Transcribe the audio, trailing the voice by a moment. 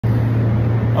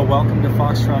welcome to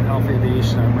Foxtrot Alpha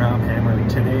Aviation. I'm Rob Hammer.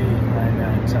 Today I'm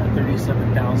at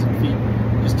 37,000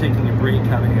 feet, just taking a break,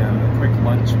 having a quick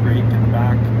lunch break in the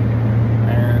back.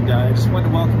 And I just wanted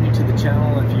to welcome you to the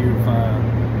channel if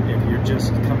you're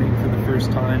just coming for the first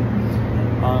time.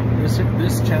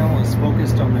 This channel is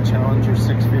focused on the Challenger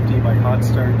 650 by Hot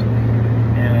Start,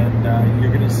 and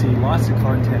you're going to see lots of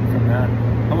content from that.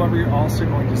 However, you're also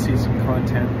going to see some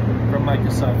content from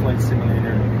Microsoft Flight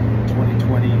Simulator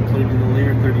 2020, including the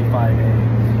Lear 35A.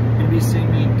 You're going to be seeing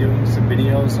me doing some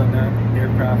videos on that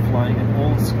aircraft, flying an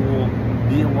old school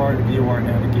VOR to VOR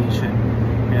navigation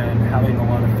and having a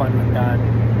lot of fun with that,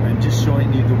 and just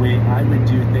showing you the way I would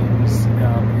do things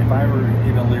if I were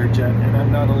in a Learjet. And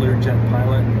I'm not a Learjet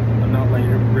pilot. I'm not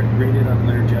rated on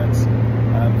Learjets.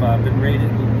 I've been rated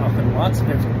on lots of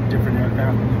different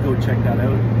aircraft. You go check that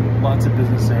out. Lots of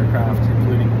business aircraft,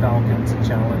 including Falcons and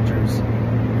Challengers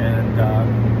and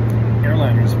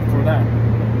airliners before that.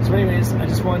 So anyways, I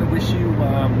just wanted to wish you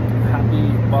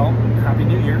Happy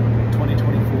New Year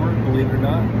 2024, believe it or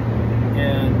not.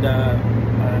 And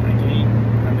again,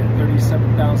 I'm at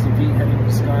 37,000 feet heading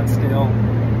to Scottsdale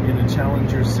in a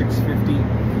Challenger 650.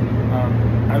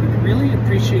 I would really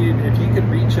appreciate it if you could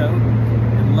reach out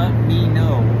and let me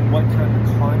know what kind of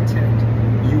content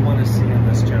you want to see on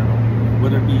this channel,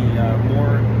 whether it be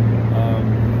more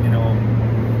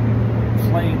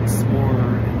flights, more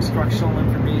instructional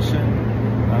information,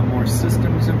 more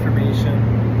systems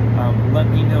information. Let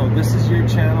me know. This is your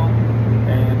channel,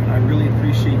 and I really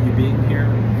appreciate you being here.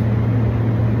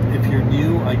 If you're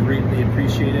new, I greatly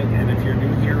appreciate it. And if you're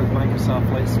new here with Microsoft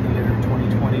Flight Simulator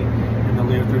 2020 and the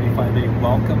Lear 35A,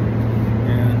 welcome.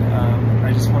 And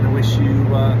I just want to wish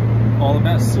you all the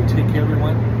best. So take care,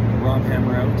 everyone. Rob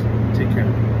Hammer out. Take care.